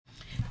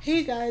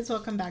Hey guys,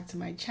 welcome back to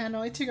my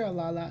channel. It's your girl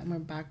Lala and we're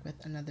back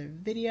with another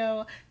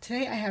video.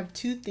 Today I have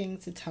two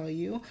things to tell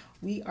you.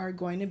 We are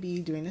going to be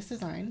doing this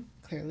design,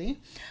 clearly,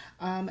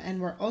 and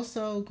we're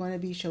also going to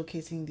be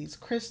showcasing these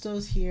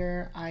crystals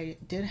here. I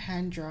did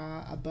hand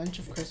draw a bunch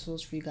of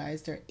crystals for you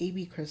guys. They're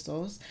AB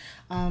crystals,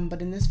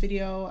 but in this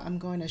video I'm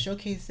going to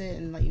showcase it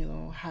and let you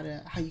know how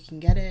you can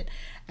get it,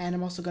 and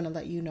I'm also going to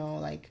let you know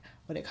like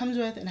what it comes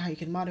with and how you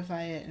can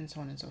modify it and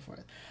so on and so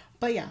forth.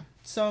 But yeah,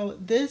 so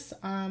this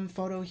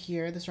photo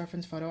here, this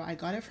reference photo, I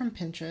got it from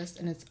Pinterest,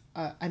 and it's,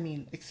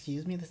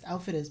 excuse me, this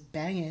outfit is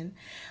banging.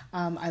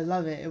 I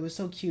love it. It was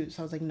so cute.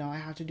 So I was like, no, I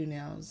have to do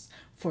nails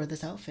for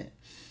this outfit.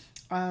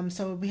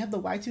 So we have the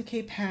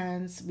Y2K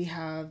pants, we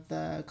have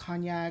the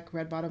cognac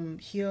red bottom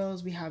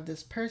heels, we have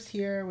this purse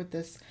here with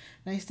this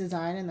nice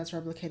design, and that's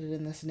replicated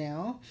in this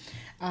nail,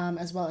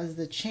 as well as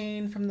the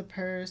chain from the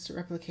purse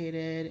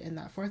replicated in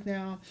that fourth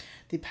nail,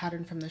 the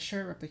pattern from the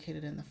shirt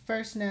replicated in the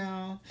first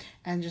nail,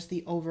 and just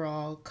the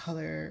overall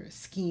color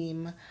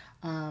scheme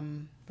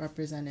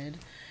represented.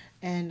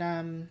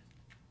 And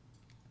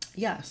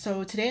yeah,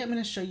 so today I'm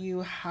going to show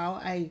you how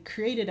I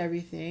created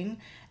everything,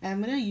 and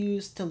I'm going to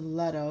use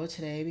stiletto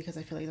today because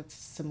I feel like that's a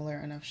similar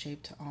enough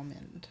shape to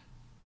almond.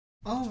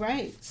 All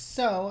right,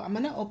 so I'm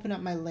going to open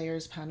up my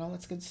layers panel.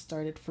 Let's get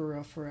started for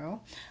real.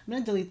 I'm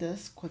going to delete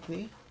this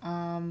quickly,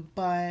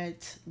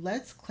 but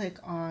let's click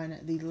on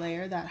the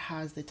layer that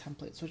has the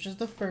templates, which is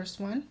the first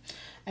one,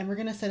 and we're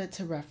going to set it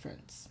to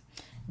reference.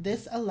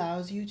 This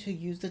allows you to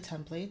use the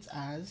templates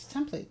as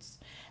templates.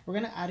 We're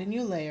going to add a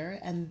new layer,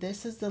 and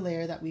this is the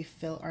layer that we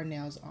fill our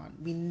nails on.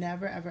 We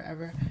never,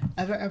 ever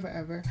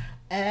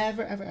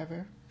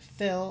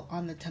fill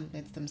on the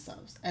templates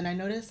themselves. And I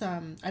notice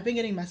I've been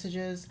getting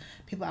messages,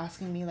 people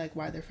asking me like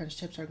why their French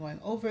tips are going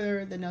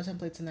over the nail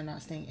templates and they're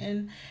not staying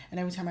in. And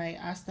every time I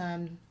ask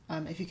them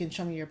if you can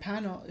show me your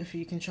panel, if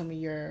you can show me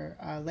your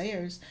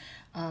layers,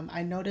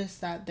 I notice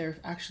that they're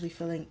actually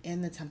filling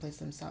in the templates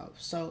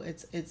themselves. So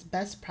it's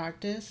best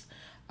practice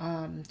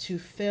to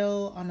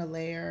fill on a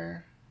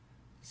layer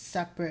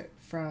separate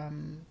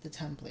from the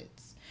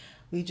templates.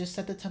 We just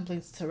set the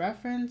templates to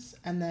reference,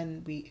 and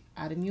then we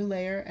add a new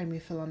layer and we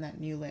fill on that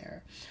new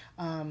layer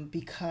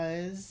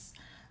because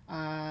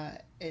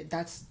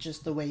that's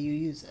just the way you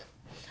use it.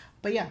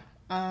 But yeah,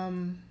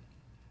 and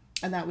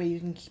that way you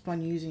can keep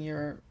on using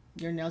your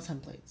nail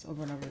templates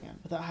over and over again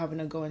without having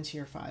to go into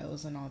your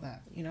files and all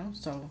that, you know?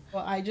 So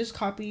well, I just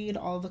copied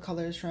all the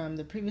colors from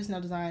the previous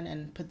nail design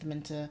and put them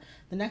into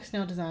the next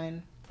nail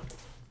design,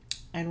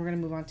 and we're going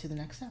to move on to the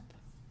next step.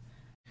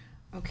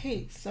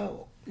 Okay,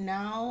 so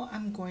now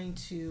I'm going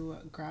to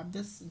grab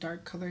this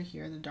dark color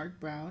here, the dark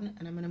brown,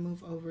 and I'm going to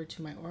move over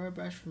to my Aura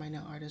brush for my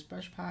nail artist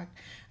brush pack.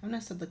 I'm going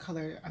to set the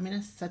color, I'm going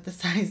to set the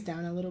size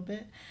down a little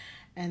bit,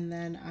 and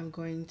then I'm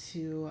going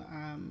to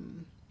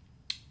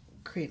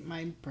create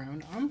my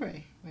brown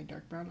ombre, my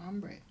dark brown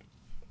ombre.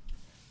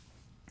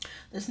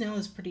 This nail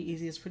is pretty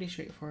easy, it's pretty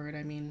straightforward.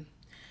 I mean,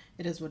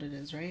 it is what it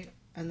is, right?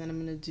 And then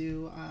I'm going to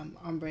do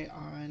ombre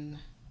on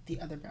the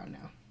other brown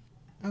now.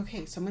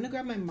 Okay, so I'm going to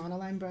grab my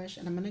monoline brush,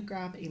 and I'm going to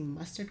grab a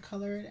mustard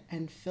color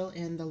and fill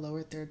in the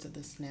lower thirds of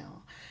this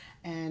nail.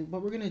 And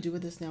what we're going to do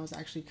with this nail is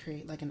actually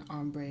create like an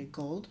ombre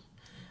gold,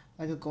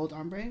 like a gold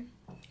ombre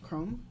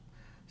chrome.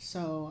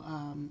 So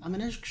I'm going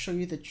to show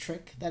you the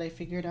trick that I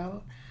figured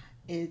out.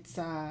 It's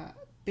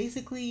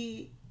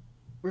basically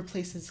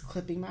replaces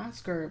clipping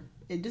mask, or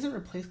it doesn't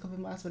replace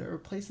clipping mask, but it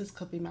replaces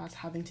clipping mask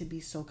having to be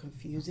so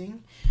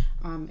confusing.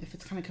 If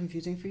it's kind of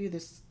confusing for you,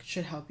 this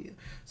should help you.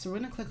 So we're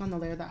going to click on the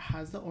layer that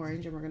has the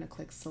orange, and we're going to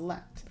click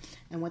select.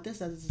 And what this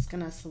does is it's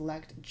going to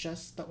select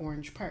just the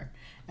orange part.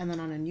 And then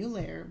on a new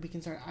layer, we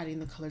can start adding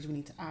the colors we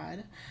need to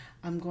add.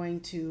 I'm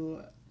going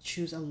to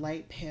choose a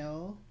light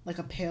pale, like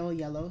a pale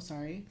yellow,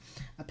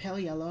 a pale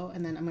yellow.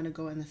 And then I'm going to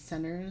go in the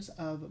centers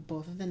of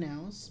both of the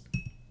nails.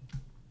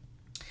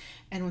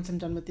 And once I'm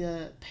done with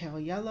the pale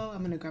yellow, I'm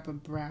going to grab a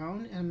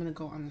brown and I'm going to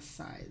go on the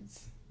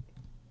sides.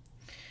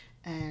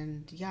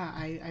 And yeah,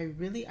 I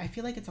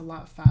feel like it's a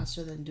lot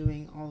faster than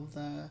doing all of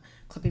the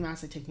clipping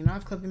masks, like taking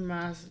off clipping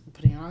mask,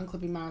 putting it on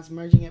clipping mask,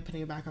 merging it,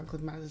 putting it back on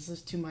clipping mask. It's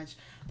just too much.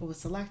 But with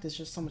select, it's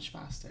just so much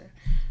faster.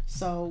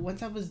 So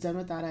once I was done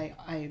with that,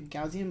 I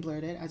Gaussian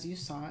blurred it as you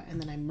saw,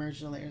 and then I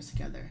merged the layers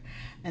together.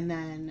 And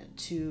then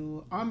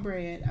to ombre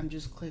it, I'm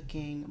just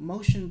clicking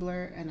motion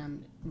blur and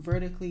I'm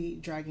vertically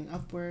dragging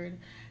upward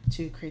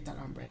to create that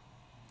ombre.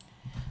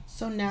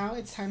 So now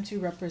it's time to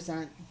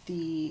represent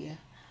the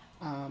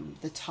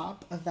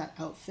top of that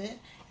outfit,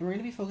 and we're going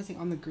to be focusing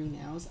on the green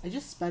nails. I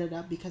just sped it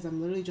up because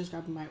I'm literally just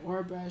grabbing my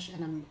Aura brush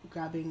and I'm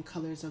grabbing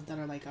colors that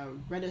are like a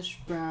reddish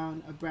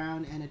brown, a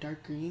brown, and a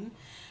dark green,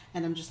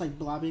 and I'm just like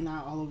blobbing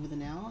that all over the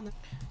nail.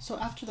 So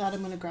after that, I'm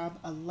going to grab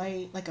a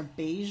light, like a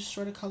beige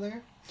sort of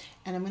color,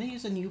 and I'm going to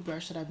use a new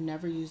brush that I've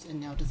never used in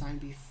nail design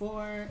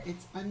before.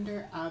 It's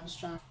under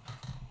abstract.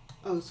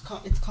 Oh,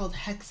 it's called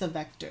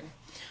Hexavector.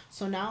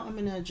 So now I'm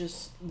gonna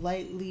just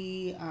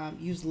lightly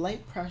use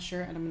light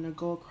pressure, and I'm gonna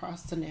go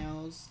across the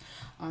nails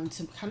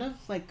to kind of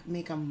like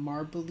make a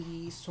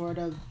marbly sort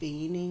of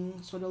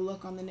veining sort of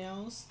look on the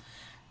nails.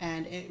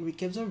 and it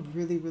gives a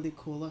really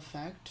cool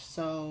effect.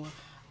 So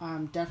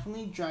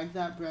definitely drag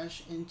that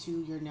brush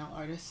into your nail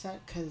artist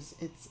set because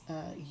it's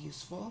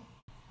useful.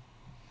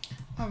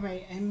 All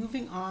right, and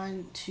moving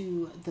on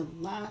to the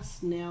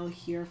last nail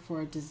here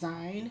for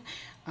design,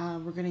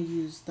 we're gonna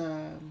use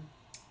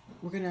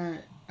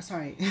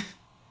sorry,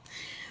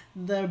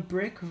 the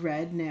brick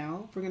red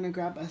nail. We're gonna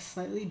grab a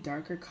slightly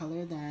darker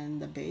color than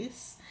the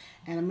base,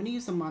 and I'm gonna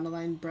use a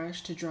monoline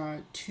brush to draw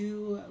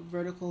two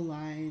vertical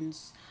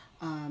lines,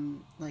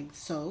 like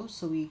so.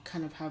 So we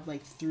kind of have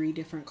like three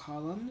different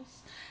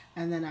columns,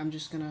 and then I'm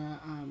just gonna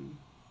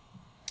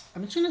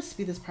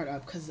speed this part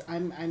up because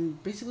I'm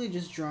basically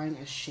just drawing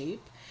a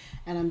shape,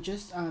 and I'm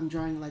just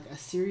drawing like a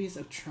series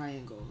of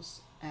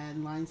triangles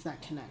and lines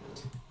that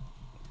connect.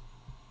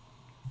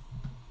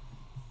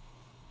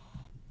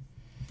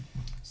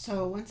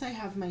 So once I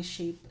have my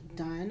shape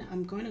done,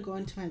 I'm going to go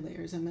into my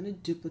layers. I'm going to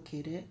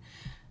duplicate it.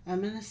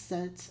 I'm going to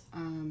set,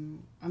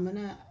 I'm going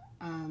to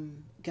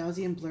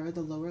Gaussian blur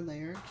the lower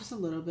layer just a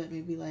little bit,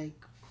 maybe like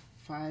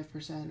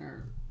 5%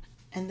 or.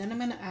 And then I'm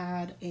going to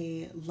add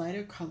a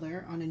lighter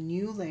color on a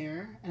new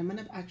layer, and I'm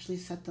going to actually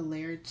set the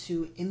layer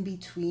to in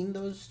between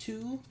those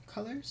two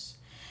colors.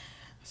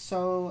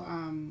 So,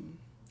 and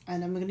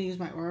I'm going to use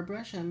my aura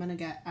brush, and I'm going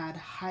to add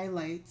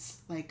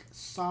highlights, like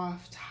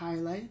soft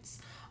highlights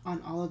on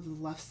all of the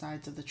left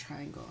sides of the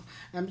triangle.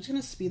 And I'm just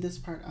going to speed this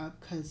part up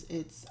because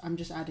I'm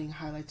just adding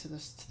highlight to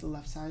the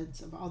left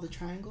sides of all the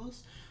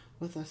triangles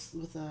with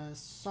a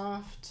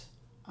soft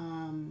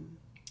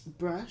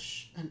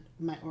brush, and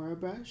my aura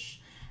brush,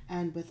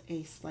 and with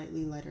a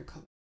slightly lighter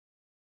color.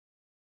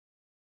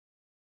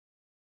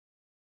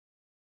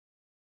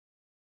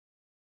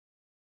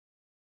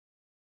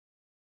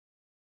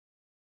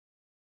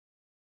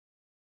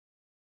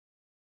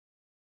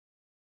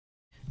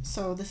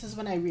 So this is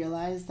when I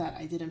realized that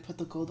I didn't put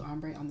the gold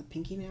ombre on the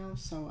pinky nail,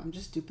 so I'm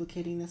just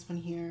duplicating this one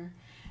here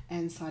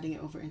and sliding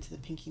it over into the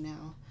pinky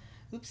nail.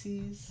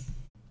 Oopsies.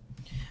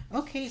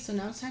 Okay, so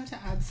now it's time to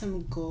add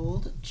some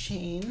gold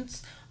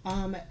chains.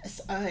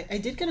 I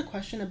did get a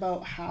question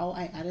about how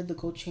I added the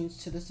gold chains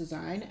to this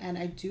design, and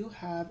I do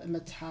have a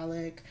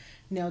metallic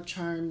nail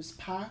charms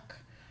pack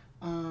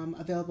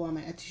available on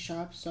my Etsy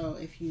shop. So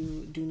if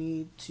you do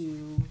need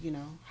to,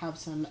 have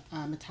some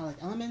metallic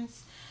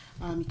elements,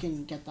 you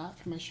can get that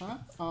from my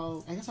shop.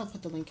 I guess I'll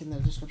put the link in the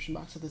description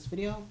box of this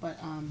video, but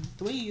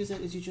the way you use it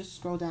is you just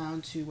scroll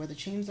down to where the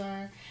chains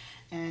are,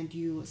 and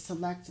you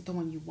select the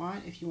one you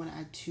want. If you want to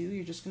add two,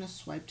 you're just going to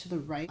swipe to the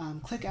right,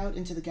 click out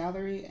into the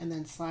gallery, and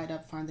then slide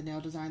up, find the nail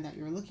design that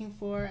you're looking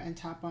for, and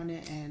tap on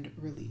it and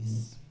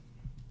release.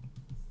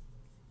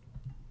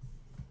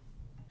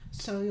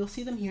 So you'll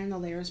see them here in the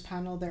layers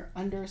panel. They're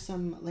under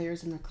some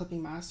layers in their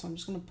clipping mask, so I'm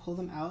just going to pull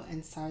them out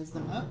and size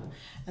them up,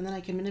 and then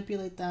I can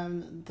manipulate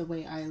them the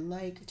way I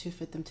like to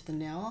fit them to the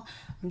nail.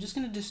 I'm just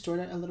going to distort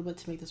it a little bit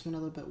to make this one a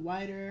little bit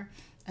wider,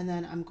 and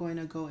then I'm going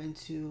to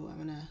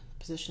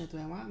position it the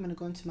way I want. I'm going to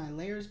go into my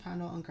layers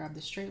panel and grab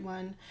the straight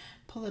one,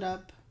 pull it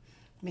up,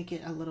 make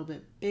it a little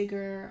bit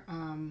bigger.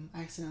 I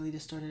accidentally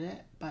distorted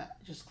it, but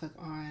just click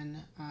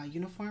on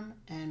uniform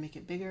and make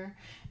it bigger.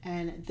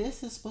 And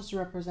this is supposed to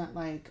represent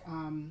like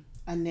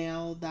a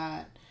nail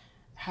that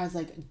has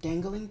like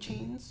dangling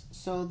chains.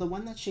 So the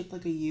one that's shaped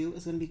like a U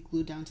is going to be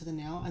glued down to the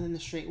nail, and then the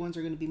straight ones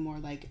are going to be more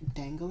like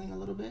dangling a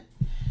little bit.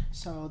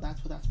 So that's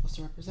what that's supposed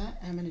to represent.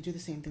 And I'm going to do the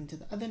same thing to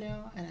the other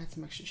nail and add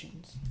some extra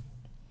chains.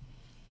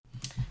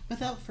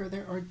 Without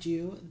further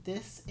ado,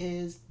 this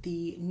is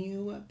the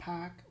new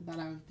pack that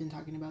I've been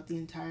talking about the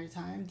entire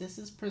time. This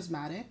is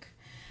prismatic,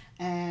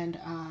 and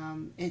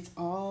it's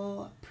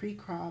all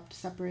pre-cropped,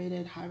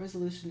 separated,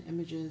 high-resolution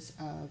images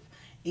of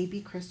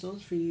AB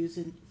crystals for you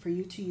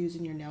to use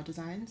in your nail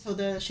designs. So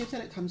the shape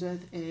that it comes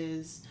with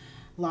is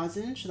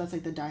lozenge, so that's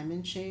like the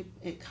diamond shape.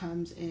 It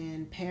comes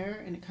in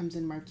pear, and it comes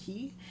in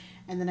marquee,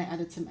 and then I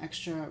added some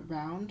extra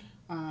round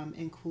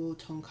and cool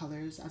tone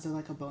colors as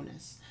like a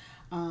bonus.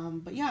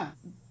 But yeah,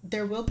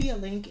 there will be a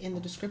link in the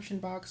description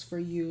box for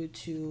you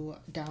to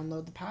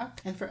download the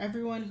pack. And for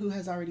everyone who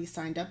has already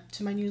signed up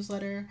to my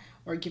newsletter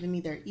or given me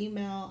their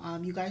email,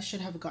 you guys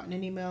should have gotten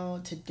an email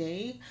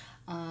today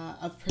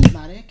of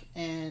Prismatic.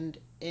 And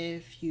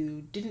if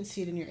you didn't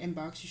see it in your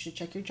inbox, you should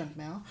check your junk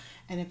mail.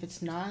 And if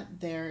it's not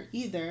there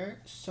either,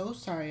 so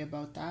sorry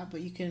about that,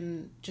 but you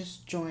can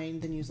just join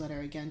the newsletter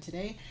again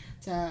today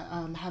to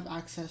have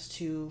access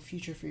to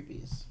future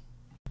freebies.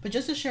 But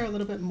just to share a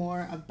little bit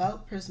more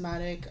about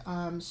Prismatic,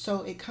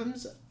 so it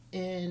comes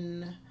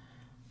in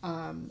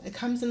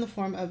the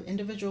form of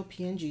individual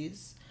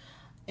PNGs.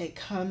 It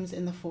comes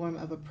in the form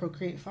of a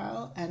Procreate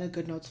file and a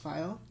GoodNotes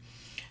file,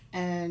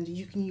 and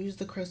you can use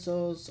the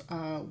crystals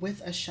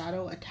with a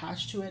shadow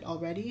attached to it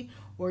already,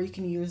 or you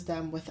can use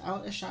them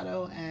without a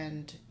shadow,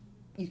 and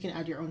you can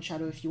add your own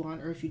shadow if you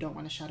want, or if you don't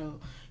want a shadow,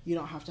 you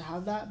don't have to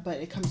have that, but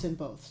it comes in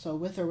both, so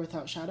with or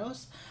without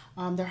shadows.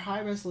 They're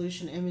high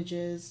resolution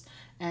images,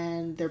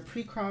 and they're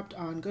pre-cropped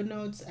on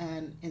GoodNotes,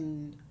 and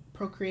in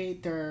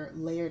Procreate they're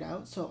layered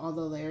out, so all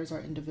the layers are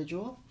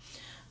individual.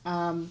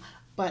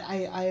 But But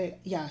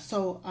yeah,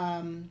 so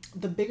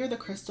the bigger the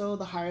crystal,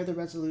 the higher the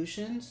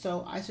resolution.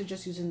 So I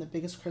suggest using the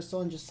biggest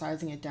crystal and just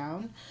sizing it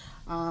down.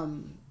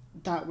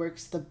 That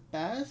works the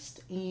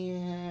best.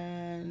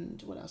 And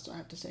what else do I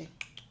have to say?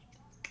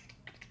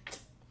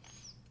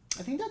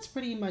 I think that's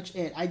pretty much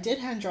it. I did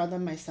hand draw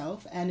them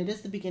myself, and it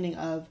is the beginning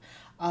of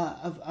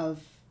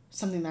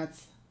something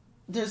that's,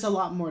 there's a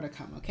lot more to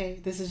come, okay?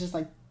 This is just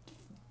like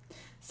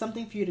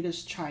something for you to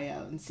just try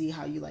out and see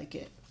how you like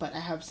it. But I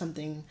have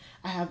something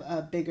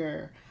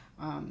bigger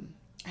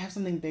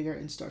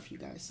in store for you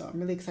guys. So I'm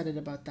really excited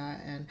about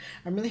that, and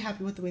I'm really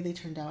happy with the way they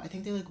turned out. I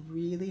think they look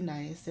really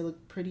nice. They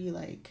look pretty,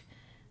 like,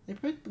 they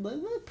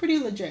look pretty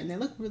legit, and they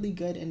look really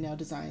good in nail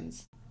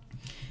designs.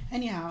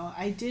 Anyhow,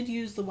 I did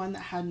use the one that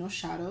had no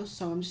shadow,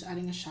 so I'm just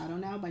adding a shadow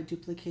now by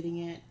duplicating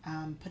it,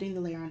 putting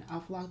the layer on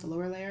alpha lock, the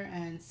lower layer,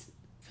 and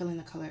filling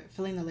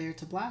the layer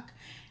to black,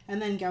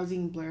 and then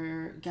Gaussian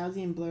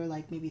blur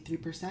like maybe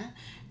 3%,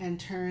 and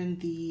turn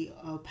the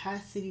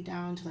opacity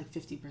down to like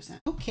 50%.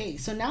 Okay,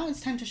 so now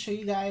it's time to show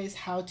you guys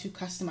how to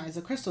customize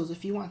the crystals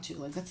if you want to.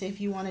 Like, let's say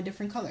if you want a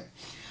different color.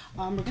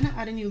 We're gonna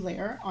add a new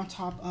layer on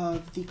top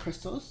of the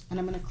crystals, and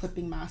I'm gonna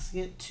clipping mask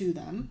it to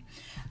them.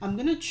 I'm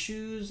gonna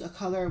choose a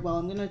color, well,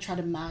 I'm gonna try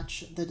to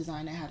match the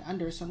design I had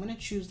under, so I'm gonna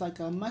choose like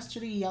a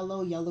mustardy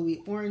yellow,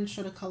 yellowy orange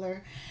sort of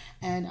color,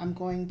 and I'm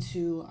going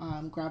to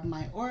grab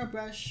my aura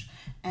brush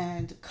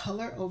and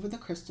color over the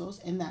crystals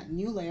in that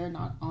new layer,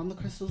 not on the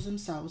crystals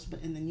themselves,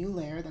 but in the new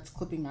layer that's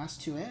clipping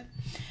mask to it.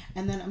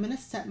 And then I'm gonna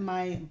set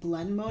my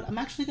blend mode. I'm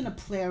actually gonna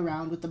play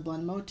around with the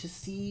blend mode to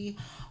see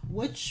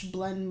which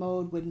blend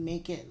mode would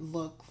make it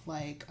look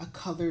like a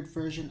colored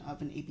version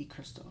of an AB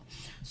crystal.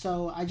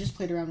 So I just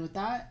played around with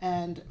that,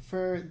 and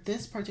for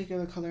this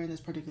particular color and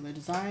this particular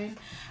design,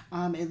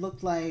 it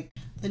looked like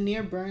the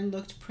near burn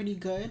looked pretty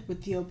good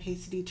with the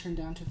opacity turned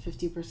down to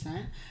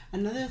 50%.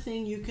 Another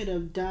thing you could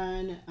have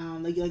done,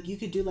 like you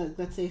could do, like,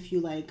 let's say if you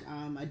like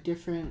a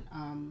different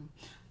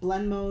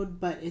blend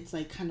mode, but it's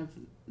like kind of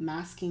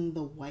masking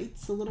the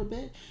whites a little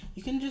bit,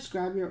 you can just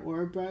grab your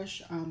aura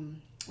brush,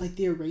 like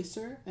the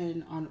eraser,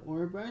 and on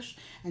aura brush,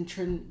 and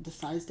turn the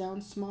size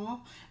down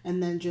small,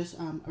 and then just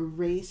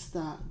erase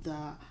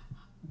the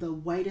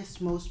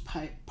whitest most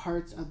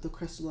parts of the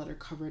crystal that are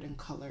covered in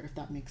color, if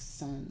that makes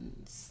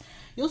sense.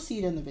 You'll see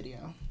it in the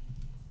video.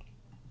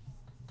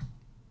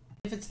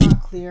 If it's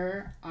not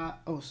clear,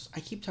 oh,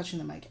 I keep touching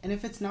the mic. And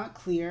if it's not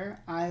clear,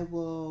 I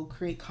will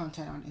create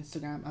content on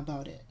Instagram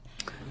about it.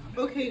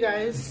 Okay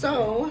guys,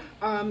 so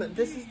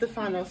this is the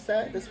final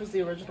set. This was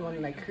the original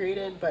one that I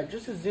created, but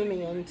just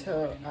zooming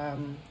into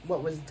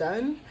what was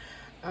done.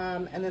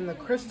 And then the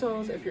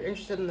crystals, if you're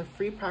interested in the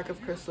free pack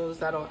of crystals,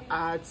 that'll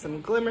add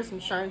some glimmer,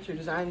 some shine to your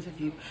designs if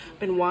you've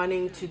been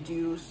wanting to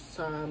do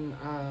some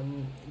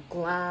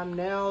glam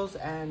nails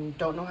and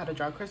don't know how to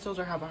draw crystals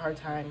or have a hard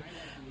time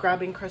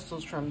grabbing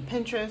crystals from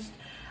Pinterest.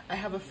 I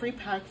have a free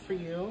pack for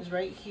you. It's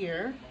right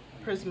here,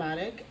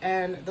 prismatic,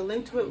 and the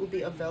link to it will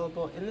be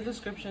available in the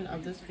description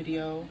of this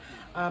video.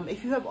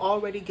 If you have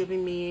already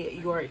given me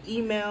your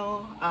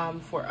email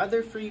for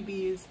other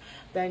freebies,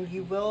 then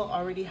you will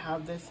already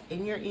have this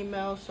in your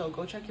email, so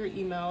go check your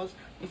emails.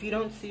 If you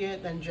don't see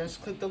it, then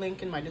just click the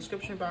link in my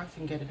description box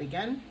and get it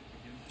again.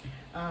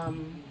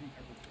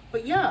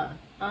 But yeah,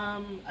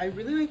 I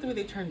really like the way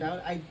they turned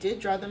out. I did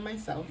draw them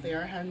myself. They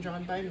are hand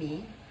drawn by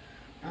me.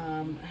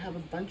 I have a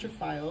bunch of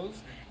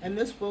files, and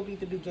this will be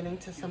the beginning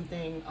to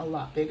something a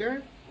lot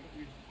bigger.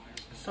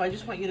 So I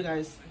just want you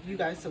guys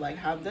to like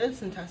have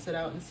this and test it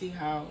out and see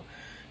how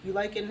you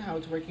like it and how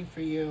it's working for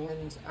you,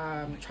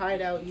 and try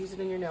it out, use it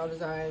in your nail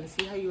design,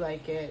 see how you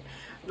like it.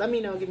 Let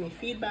me know, give me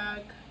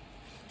feedback,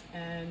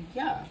 and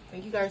yeah,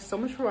 thank you guys so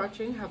much for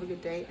watching. Have a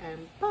good day,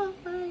 and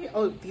bye.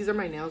 Oh, these are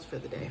my nails for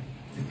the day.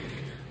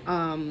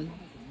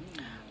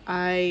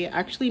 I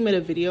actually made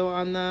a video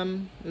on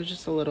them. It was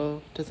just a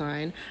little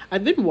design.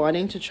 I've been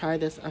wanting to try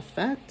this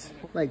effect,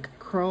 like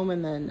chrome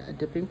and then a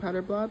dipping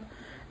powder blob,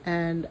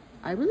 and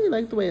I really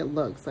like the way it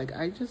looks. Like,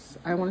 I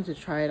wanted to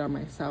try it on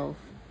myself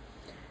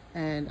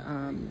and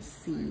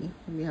see.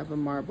 We have a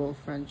marble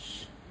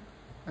French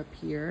up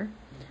here,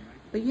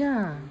 but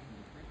yeah,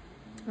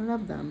 I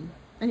love them.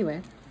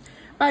 Anyway,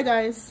 bye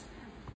guys.